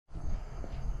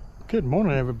Good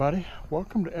morning, everybody.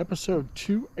 Welcome to episode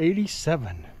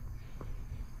 287.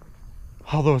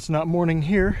 Although it's not morning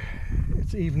here,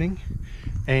 it's evening,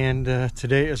 and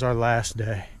today is our last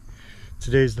day.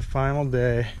 Today's the final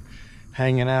day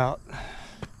hanging out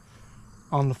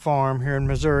on the farm here in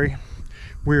Missouri.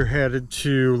 We're headed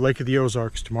to Lake of the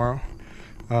Ozarks tomorrow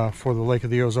for the Lake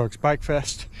of the Ozarks Bike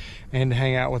Fest and to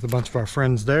hang out with a bunch of our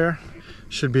friends there.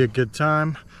 Should be a good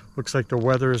time. Looks like the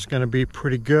weather is going to be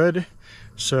pretty good.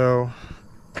 So,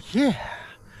 yeah,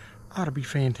 ought to be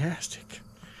fantastic.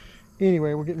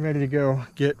 Anyway, we're getting ready to go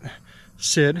get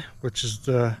Sid, which is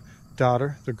the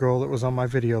daughter, the girl that was on my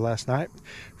video last night,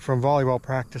 from volleyball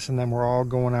practice, and then we're all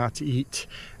going out to eat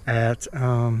at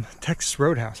Texas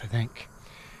Roadhouse, I think.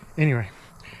 Anyway,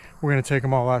 we're going to take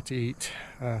them all out to eat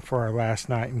for our last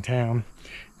night in town,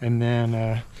 and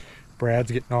then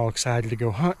Brad's getting all excited to go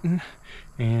hunting,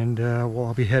 and we'll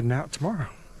all be heading out tomorrow.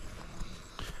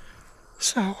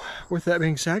 So, with that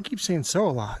being said, I keep saying so a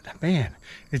lot. Man,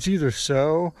 it's either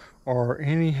so or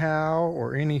anyhow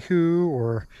or anywho,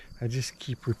 or I just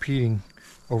keep repeating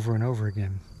over and over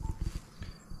again.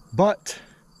 But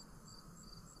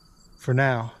for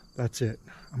now, that's it.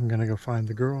 I'm going to go find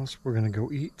the girls. We're going to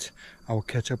go eat. I will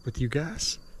catch up with you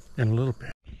guys in a little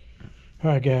bit.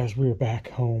 All right, guys, we're back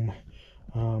home.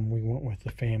 We went with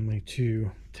the family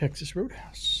to Texas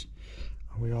Roadhouse.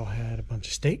 We all had a bunch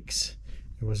of steaks.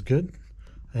 It was good.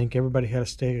 I think everybody had a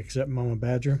steak except Mama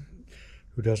Badger,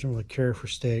 who doesn't really care for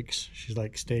steaks. She's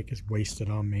like, steak is wasted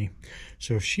on me.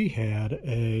 So she had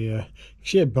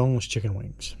boneless chicken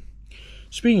wings.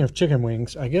 Speaking of chicken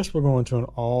wings, I guess we're going to an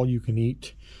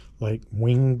all-you-can-eat like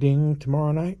wing ding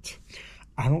tomorrow night.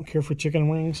 I don't care for chicken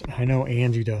wings. I know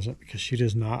Angie doesn't because she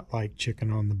does not like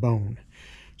chicken on the bone.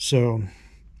 So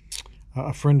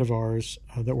a friend of ours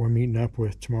that we're meeting up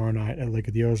with tomorrow night at Lake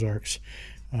of the Ozarks,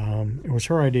 it was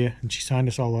her idea, and she signed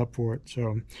us all up for it.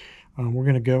 So we're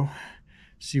going to go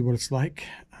see what it's like.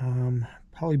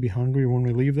 Probably be hungry when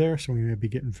we leave there, so we may be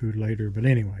getting food later. But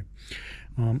anyway,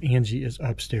 Angie is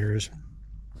upstairs.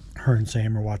 Her and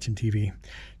Sam are watching TV.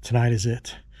 Tonight is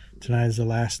it. Tonight is the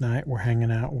last night. We're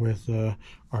hanging out with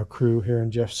our crew here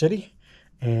in Jeff City.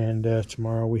 And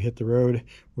tomorrow we hit the road.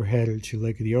 We're headed to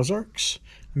Lake of the Ozarks.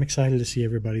 I'm excited to see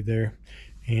everybody there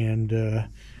and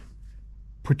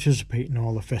participate in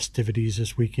all the festivities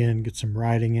this weekend, get some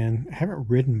riding in. I haven't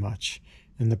ridden much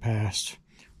in the past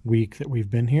week that we've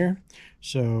been here.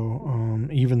 So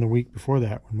even the week before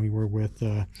that when we were with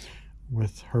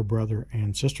her brother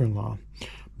and sister-in-law.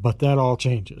 But that all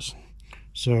changes.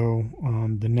 So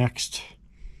the next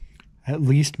at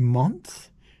least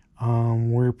month,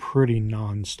 we're pretty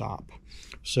non-stop.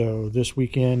 So this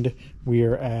weekend we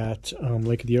are at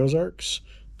Lake of the Ozarks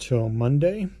till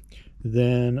Monday.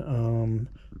 Then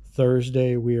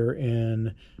Thursday we are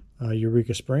in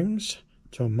Eureka Springs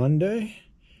till Monday.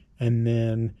 And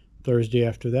then Thursday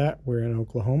after that we're in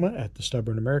Oklahoma at the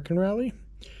Stubborn American Rally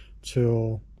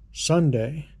till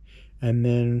Sunday. And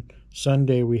then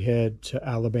Sunday we head to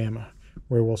Alabama,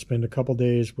 where we'll spend a couple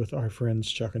days with our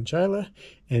friends Chuck and Chyla,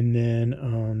 and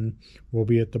then we'll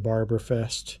be at the Barber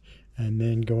Fest, and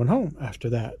then going home after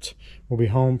that. We'll be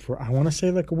home for, I want to say,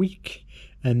 like a week,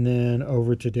 and then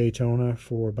over to Daytona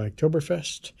for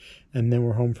Biketoberfest, and then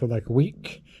we're home for like a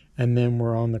week, and then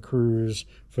we're on the cruise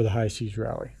for the High Seas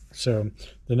Rally. So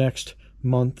the next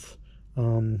month,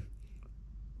 the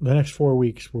next 4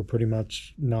 weeks, we're pretty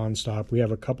much nonstop. We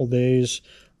have a couple days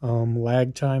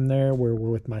lag time there where we're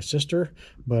with my sister,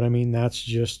 but I mean that's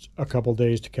just a couple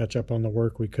days to catch up on the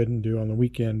work we couldn't do on the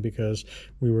weekend because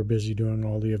we were busy doing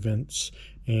all the events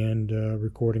and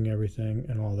recording everything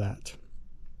and all that.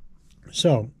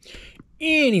 So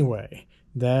anyway,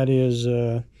 that's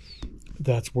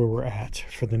where we're at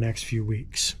for the next few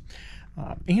weeks.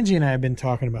 Angie and I have been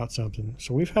talking about something.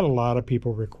 So we've had a lot of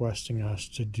people requesting us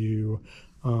to do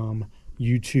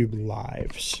YouTube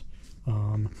lives.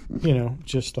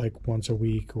 Just like once a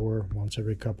week or once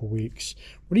every couple weeks.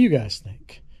 What do you guys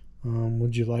think?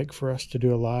 Would you like for us to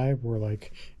do a live where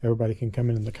like everybody can come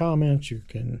in the comments? You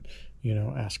can,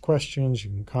 ask questions.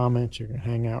 You can comment. You can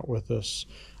hang out with us.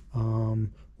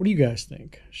 What do you guys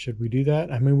think? Should we do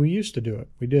that? I mean, we used to do it.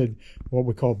 We did what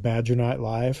we call Badger Night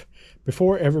Live.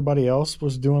 Before everybody else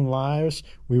was doing lives,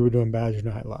 we were doing Badger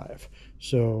Night Live.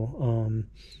 So,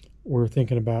 we're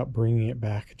thinking about bringing it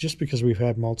back just because we've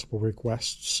had multiple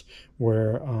requests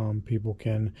where people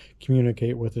can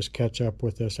communicate with us, catch up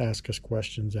with us, ask us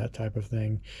questions, that type of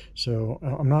thing. So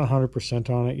I'm not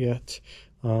 100% on it yet.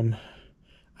 I'm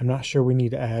not sure we need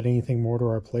to add anything more to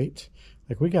our plate.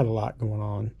 Like, we got a lot going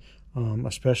on,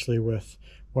 especially with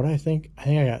what I think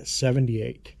I got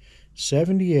 78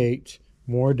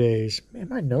 more days. Man,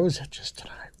 my nose itches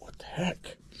tonight. What the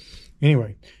heck?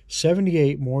 Anyway,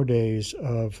 78 more days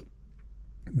of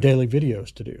daily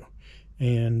videos to do.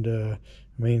 And, I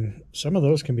mean, some of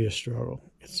those can be a struggle.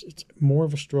 It's more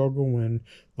of a struggle when,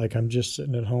 like, I'm just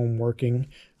sitting at home working,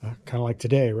 kind of like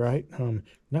today, right?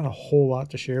 Not a whole lot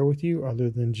to share with you other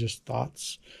than just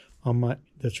thoughts on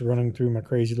that's running through my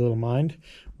crazy little mind,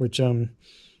 which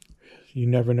you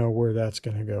never know where that's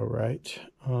going to go, right?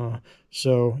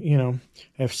 So, you know,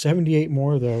 I have 78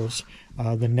 more of those.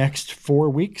 The next 4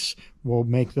 weeks will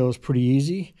make those pretty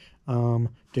easy.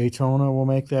 Daytona will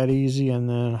make that easy, and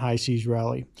then High Seas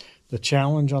Rally. The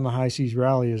challenge on the High Seas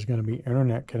Rally is going to be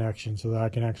internet connection so that I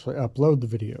can actually upload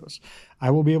the videos.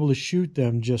 I will be able to shoot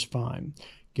them just fine.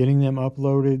 Getting them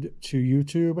uploaded to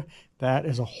YouTube, that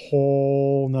is a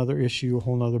whole nother issue, a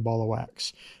whole nother ball of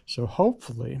wax. So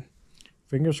hopefully,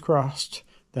 fingers crossed,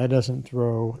 that doesn't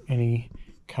throw any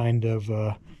kind of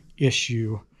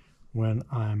issue when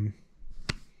I'm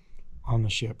on the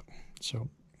ship. So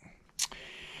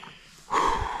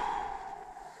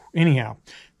anyhow,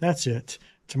 that's it.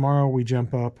 Tomorrow we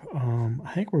jump up.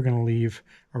 I think we're going to leave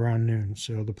around noon.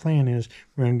 So the plan is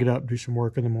we're going to get up, do some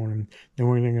work in the morning. Then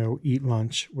we're going to go eat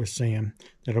lunch with Sam.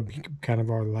 That'll be kind of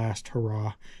our last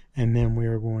hurrah. And then we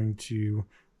are going to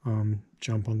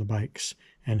jump on the bikes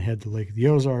and head to Lake of the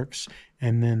Ozarks.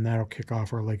 And then that'll kick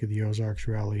off our Lake of the Ozarks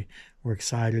rally. We're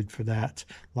excited for that.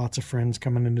 Lots of friends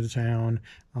coming into town.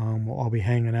 We'll all be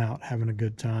hanging out, having a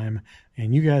good time.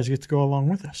 And you guys get to go along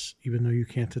with us. Even though you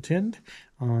can't attend,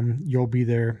 you'll be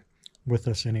there with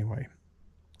us anyway.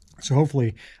 So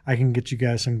hopefully I can get you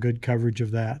guys some good coverage of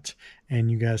that,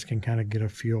 and you guys can kind of get a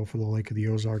feel for the Lake of the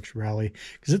Ozarks rally,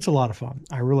 because it's a lot of fun.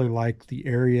 I really like the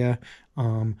area,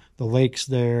 the lakes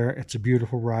there. It's a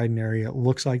beautiful riding area. It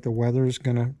looks like the weather is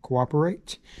going to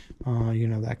cooperate. You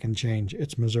know, that can change.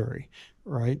 It's Missouri,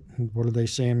 right? What do they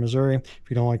say in Missouri?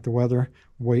 If you don't like the weather,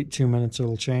 wait 2 minutes,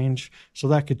 it'll change. So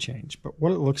that could change. But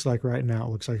what it looks like right now, it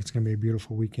looks like it's going to be a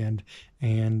beautiful weekend,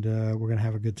 and we're going to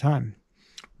have a good time.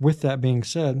 With that being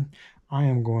said, I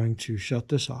am going to shut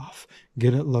this off,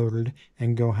 get it loaded,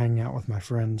 and go hang out with my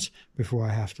friends before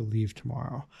I have to leave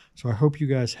tomorrow. So I hope you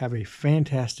guys have a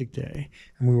fantastic day,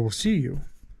 and we will see you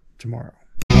tomorrow.